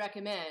would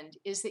recommend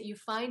is that you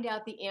find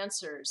out the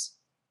answers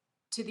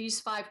to these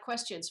 5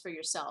 questions for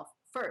yourself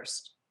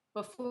first,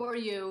 before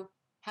you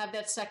have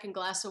that second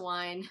glass of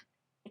wine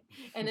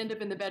and end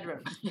up in the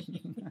bedroom.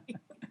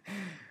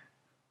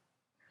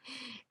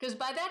 Because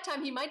by that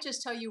time, he might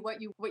just tell you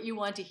what you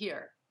want to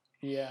hear.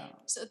 Yeah.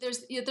 So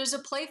there's a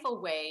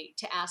playful way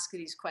to ask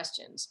these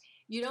questions.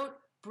 You don't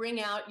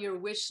bring out your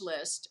wish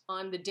list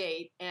on the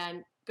date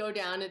and go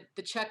down at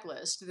the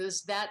checklist.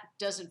 That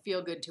doesn't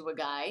feel good to a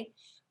guy.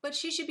 But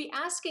she should be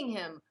asking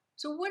him,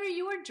 so what are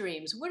your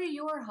dreams? What are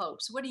your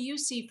hopes? What do you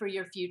see for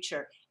your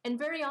future? And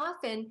very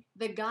often,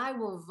 the guy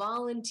will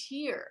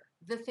volunteer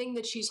the thing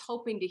that she's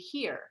hoping to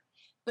hear.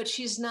 but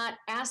she's not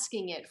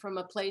asking it from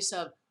a place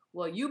of,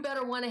 well, you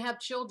better want to have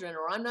children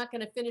or I'm not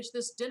going to finish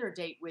this dinner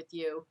date with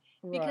you,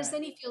 because Right.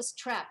 then he feels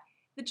trapped.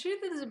 The truth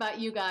is about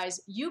you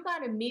guys, you got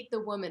to meet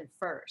the woman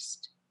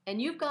first,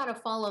 and you've got to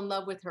fall in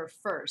love with her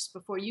first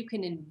before you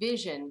can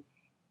envision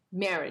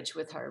marriage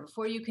with her,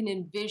 before you can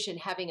envision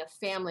having a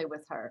family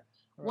with her.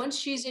 Right. Once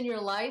she's in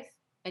your life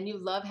and you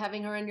love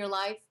having her in your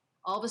life,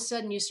 all of a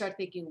sudden you start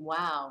thinking,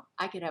 wow,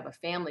 I could have a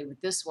family with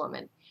this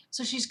woman.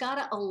 So she's got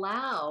to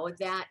allow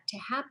that to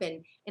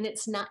happen. And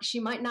it's not, she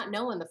might not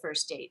know on the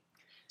first date.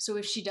 So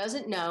if she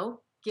doesn't know,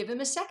 give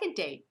him a second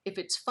date. If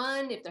it's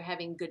fun, if they're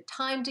having good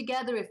time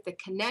together, if the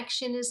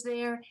connection is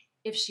there,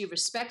 if she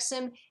respects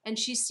him, and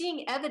she's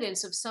seeing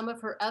evidence of some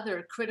of her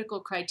other critical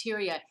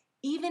criteria,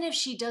 even if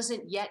she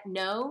doesn't yet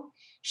know,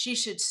 she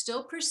should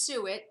still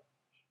pursue it.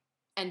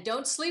 And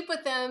don't sleep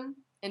with them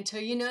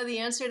until you know the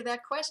answer to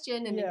that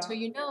question, and until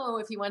you know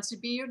if he wants to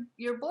be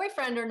your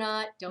boyfriend or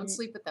not. Don't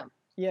sleep with them.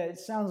 Yeah, it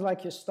sounds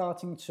like you're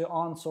starting to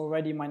answer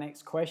already my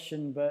next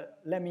question, but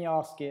let me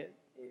ask it.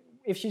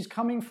 If she's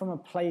coming from a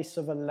place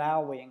of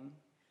allowing,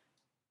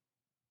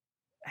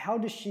 how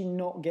does she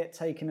not get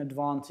taken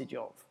advantage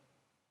of?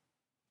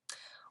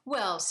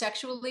 Well,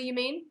 sexually, you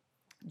mean?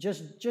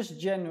 Just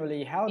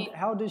generally,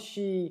 how does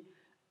she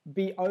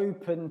be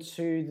open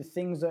to the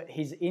things that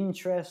his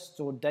interests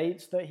or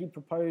dates that he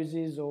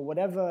proposes or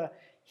whatever,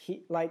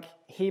 like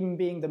him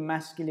being the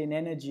masculine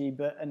energy,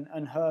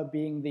 and her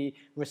being the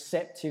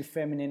receptive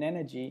feminine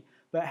energy,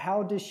 but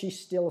how does she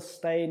still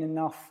stay in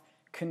enough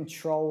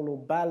control or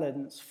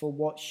balance for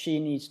what she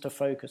needs to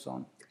focus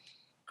on?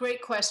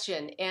 Great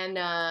question. And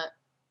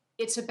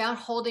it's about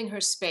holding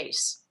her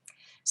space.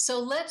 So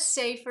let's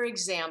say, for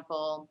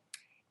example,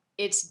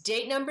 it's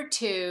date number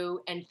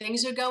 2 and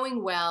things are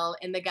going well.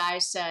 And the guy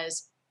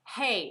says,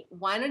 hey,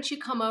 why don't you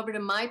come over to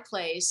my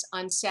place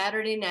on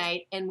Saturday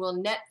night and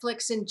we'll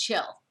Netflix and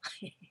chill?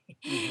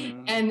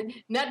 Mm-hmm. And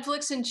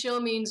Netflix and chill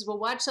means we'll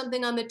watch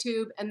something on the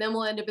tube and then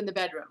we'll end up in the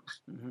bedroom.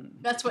 Mm-hmm.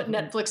 That's what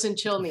Netflix and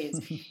chill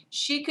means.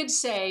 She could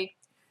say,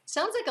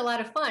 sounds like a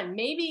lot of fun,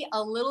 maybe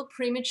a little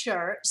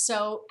premature.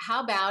 So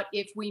how about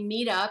if we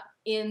meet up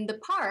in the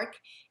park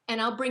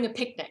and I'll bring a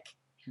picnic?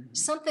 Mm-hmm.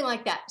 Something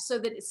like that, so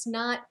that it's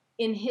not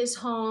in his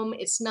home,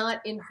 it's not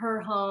in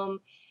her home.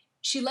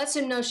 She lets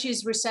him know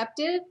she's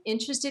receptive,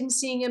 interested in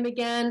seeing him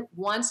again,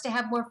 wants to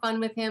have more fun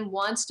with him,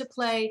 wants to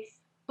play,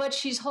 but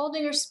she's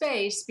holding her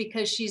space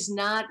because she's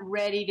not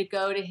ready to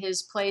go to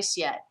his place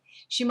yet.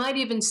 She might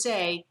even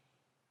say,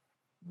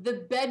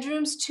 the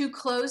bedroom's too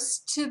close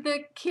to the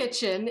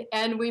kitchen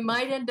and we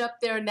might end up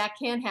there and that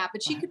can't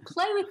happen. She could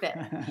play with it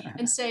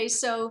and say,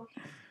 so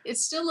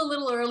it's still a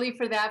little early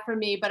for that for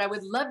me, but I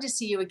would love to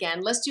see you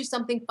again. Let's do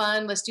something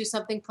fun. Let's do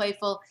something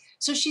playful.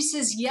 So she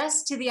says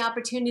yes to the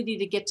opportunity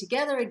to get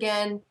together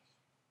again,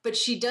 but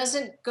she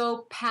doesn't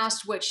go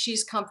past what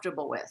she's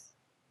comfortable with.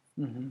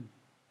 Mm-hmm.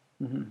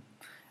 Mm-hmm.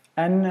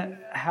 And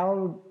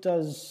how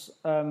does,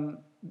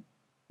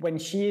 when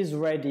she is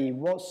ready,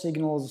 what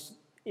signals,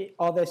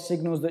 are there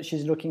signals that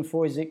she's looking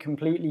for? Is it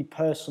completely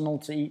personal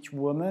to each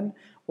woman,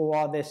 or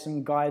are there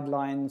some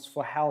guidelines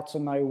for how to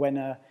know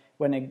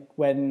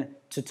when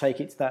to take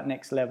it to that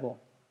next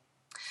level?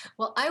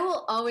 Well, I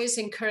will always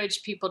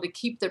encourage people to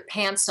keep their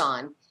pants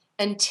on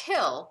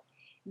until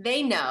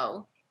they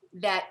know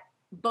that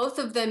both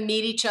of them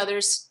meet each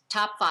other's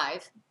top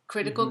 5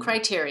 critical mm-hmm.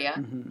 criteria,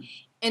 mm-hmm.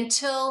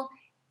 until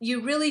you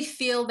really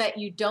feel that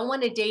you don't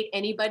want to date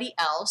anybody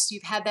else.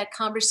 You've had that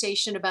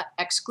conversation about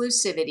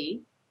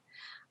exclusivity.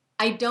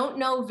 I don't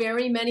know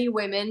very many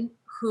women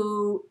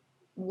who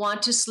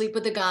want to sleep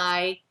with a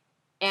guy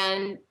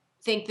and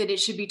think that it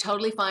should be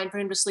totally fine for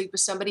him to sleep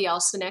with somebody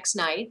else the next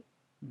night.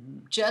 Mm-hmm.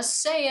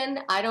 Just saying,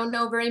 I don't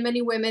know very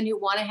many women who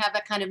want to have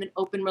that kind of an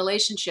open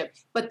relationship,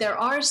 but there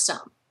are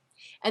some.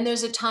 And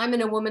there's a time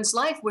in a woman's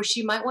life where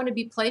she might want to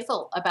be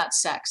playful about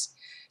sex.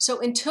 So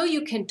until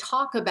you can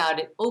talk about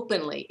it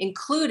openly,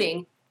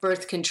 including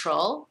birth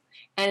control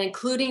and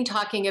including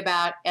talking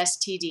about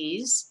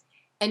STDs,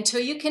 until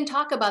you can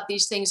talk about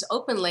these things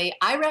openly,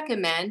 I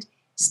recommend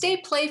stay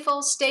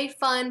playful, stay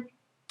fun,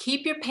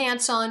 keep your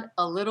pants on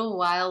a little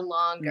while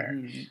longer.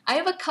 Mm-hmm. I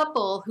have a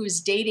couple who's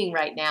dating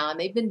right now, and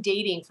they've been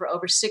dating for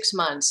over 6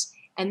 months,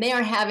 and they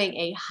are having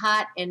a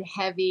hot and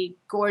heavy,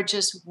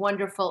 gorgeous,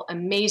 wonderful,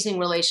 amazing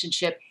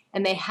relationship,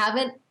 and they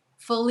haven't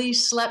fully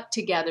slept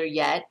together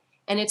yet,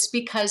 and it's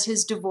because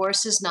his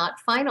divorce is not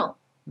final.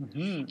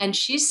 Mm-hmm. And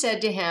she said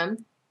to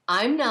him,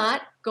 I'm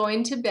not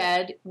going to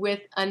bed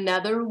with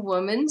another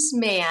woman's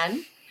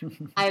man.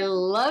 I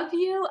love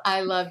you. I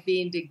love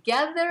being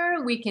together.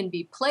 We can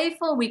be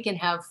playful. We can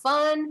have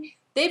fun.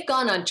 They've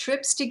gone on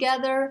trips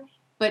together,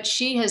 but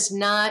she has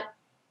not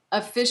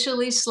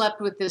officially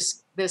slept with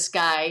this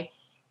guy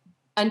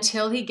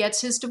until he gets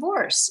his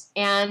divorce.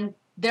 And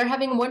they're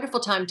having a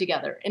wonderful time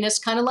together. And it's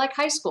kind of like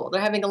high school.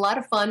 They're having a lot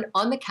of fun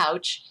on the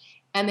couch,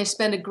 and they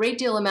spend a great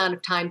deal amount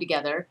of time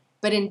together.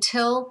 But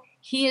until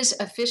he is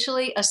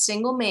officially a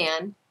single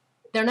man,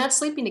 they're not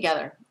sleeping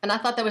together. And I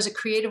thought that was a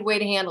creative way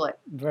to handle it.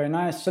 Very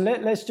nice. So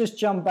let's just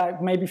jump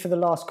back maybe for the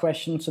last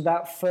question to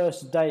that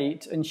first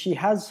date. And she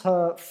has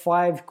her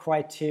 5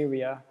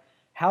 criteria.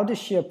 How does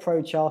she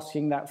approach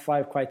asking that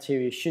 5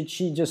 criteria? Should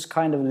she just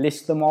kind of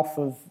list them off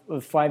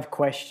of 5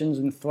 questions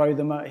and throw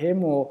them at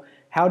him? Or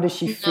how does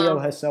she feel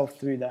herself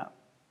through that?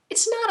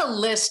 It's not a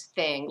list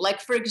thing.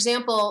 Like, for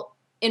example,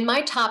 in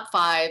my top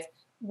 5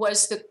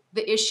 was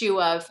the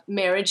issue of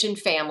marriage and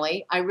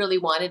family. I really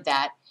wanted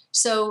that.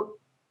 So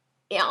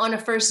on a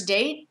first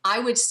date, I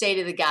would say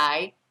to the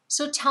guy,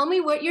 so tell me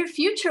what your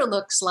future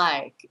looks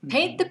like.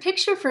 Paint the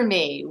picture for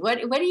me. What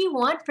do you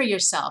want for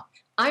yourself?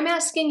 I'm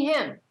asking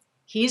him.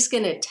 He's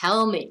going to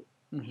tell me.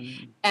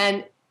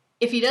 And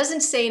if he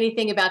doesn't say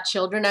anything about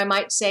children, I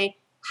might say,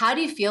 how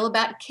do you feel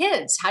about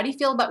kids? How do you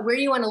feel about where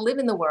you want to live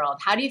in the world?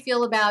 How do you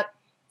feel about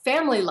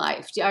family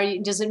life?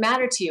 Does it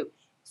matter to you?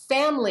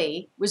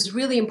 Family was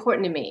really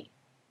important to me.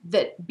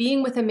 That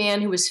being with a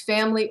man who was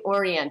family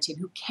oriented,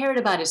 who cared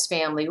about his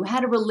family, who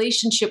had a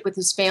relationship with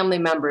his family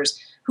members,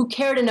 who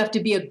cared enough to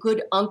be a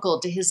good uncle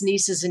to his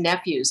nieces and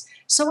nephews.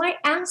 So I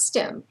asked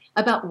him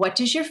about, what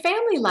does your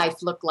family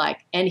life look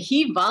like? And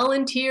he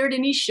volunteered,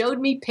 and he showed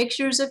me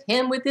pictures of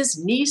him with his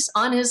niece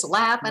on his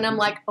lap. And I'm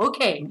like,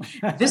 okay,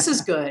 this is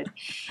good.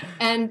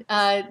 And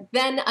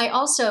then I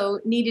also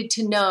needed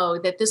to know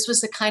that this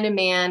was the kind of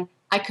man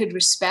I could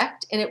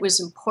respect, and it was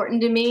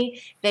important to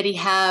me that he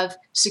have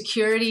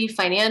security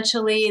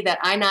financially, that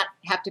I not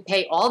have to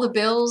pay all the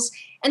bills.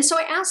 And so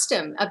I asked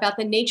him about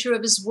the nature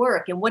of his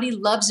work and what he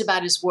loves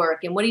about his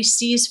work and what he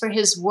sees for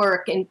his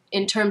work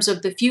in terms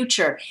of the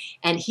future.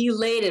 And he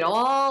laid it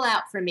all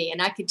out for me,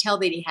 and I could tell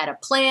that he had a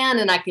plan,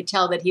 and I could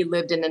tell that he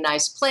lived in a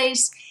nice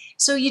place.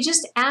 So you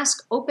just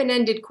ask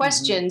open-ended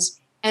questions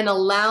and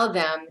allow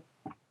them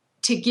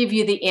to give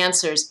you the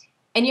answers.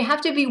 And you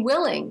have to be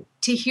willing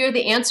to hear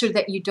the answer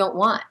that you don't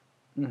want.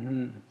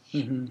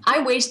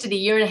 I wasted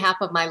 1.5 years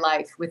of my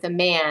life with a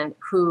man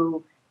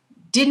who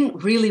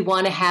didn't really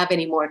want to have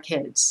any more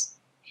kids.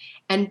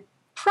 And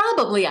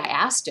probably I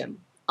asked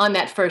him on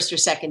that first or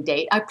second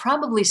date, I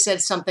probably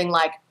said something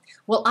like,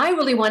 well, I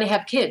really want to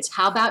have kids.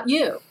 How about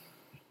you?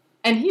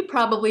 And he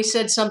probably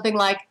said something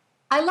like,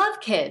 I love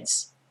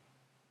kids.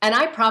 And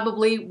I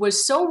probably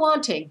was so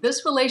wanting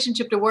this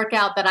relationship to work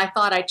out that I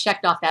thought I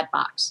checked off that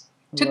box.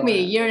 It took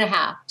me 1.5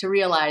 years to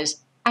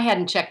realize I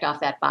hadn't checked off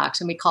that box,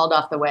 and we called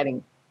off the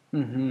wedding.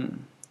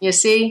 You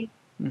see?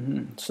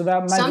 So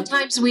that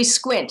sometimes we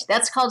squint.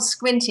 That's called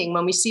squinting,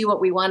 when we see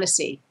what we want to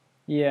see.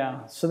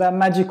 Yeah. So that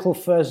magical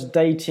first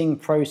dating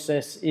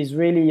process is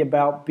really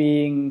about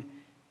being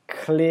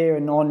clear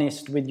and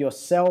honest with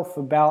yourself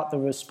about the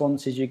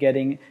responses you're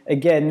getting.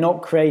 Again,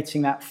 not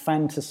creating that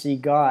fantasy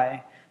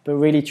guy, but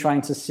really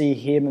trying to see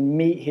him and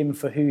meet him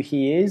for who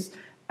he is.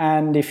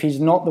 And if he's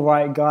not the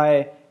right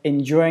guy,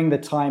 enjoying the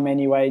time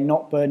anyway,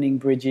 not burning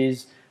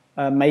bridges,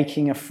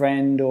 making a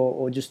friend,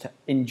 or just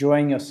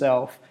enjoying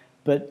yourself,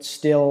 but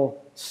still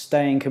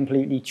staying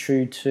completely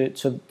true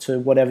to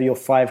whatever your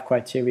 5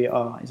 criteria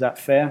are. Is that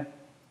fair?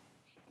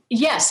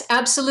 Yes,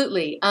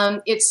 absolutely.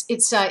 It's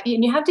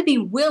you have to be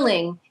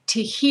willing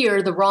to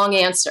hear the wrong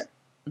answer.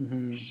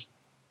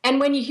 And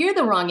when you hear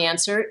the wrong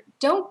answer,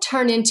 don't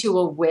turn into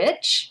a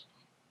witch.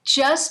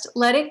 Just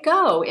let it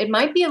go. It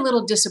might be a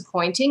little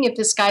disappointing if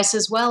this guy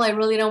says, well, I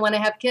really don't want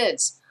to have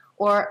kids.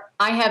 Or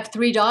I have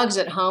 3 dogs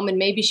at home, and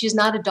maybe she's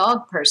not a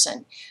dog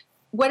person.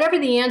 Whatever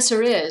the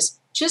answer is,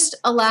 just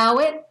allow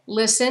it,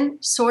 listen,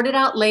 sort it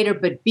out later,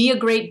 but be a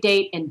great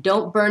date and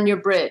don't burn your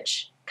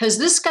bridge. Because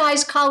this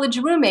guy's college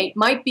roommate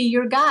might be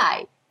your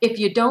guy if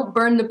you don't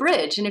burn the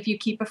bridge and if you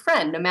keep a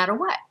friend, no matter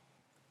what.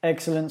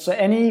 Excellent. So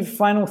any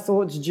final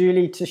thoughts,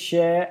 Julie, to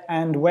share,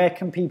 and where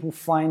can people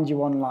find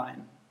you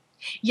online?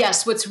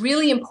 Yes, what's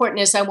really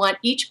important is I want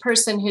each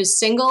person who's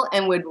single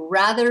and would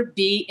rather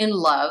be in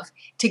love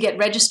to get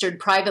registered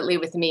privately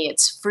with me.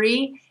 It's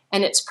free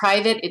and it's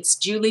private. It's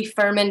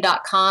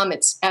juliefurman.com.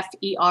 It's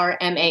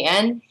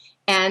Ferman.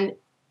 And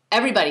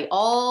everybody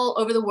all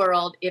over the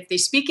world, if they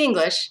speak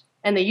English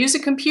and they use a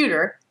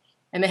computer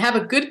and they have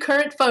a good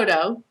current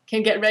photo,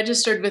 can get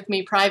registered with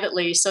me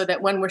privately, so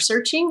that when we're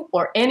searching,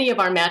 or any of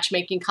our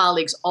matchmaking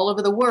colleagues all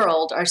over the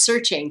world are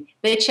searching,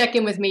 they check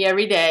in with me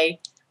every day.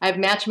 I have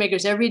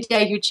matchmakers every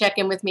day who check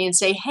in with me and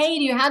say, hey,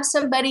 do you have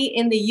somebody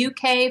in the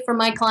UK for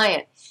my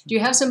client? Do you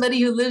have somebody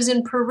who lives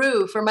in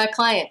Peru for my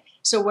client?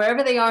 So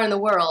wherever they are in the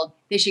world,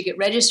 they should get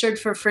registered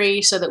for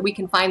free so that we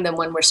can find them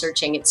when we're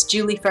searching. It's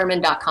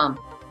juliefurman.com.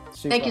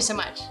 Thank you so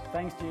much.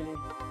 Thanks, Julie.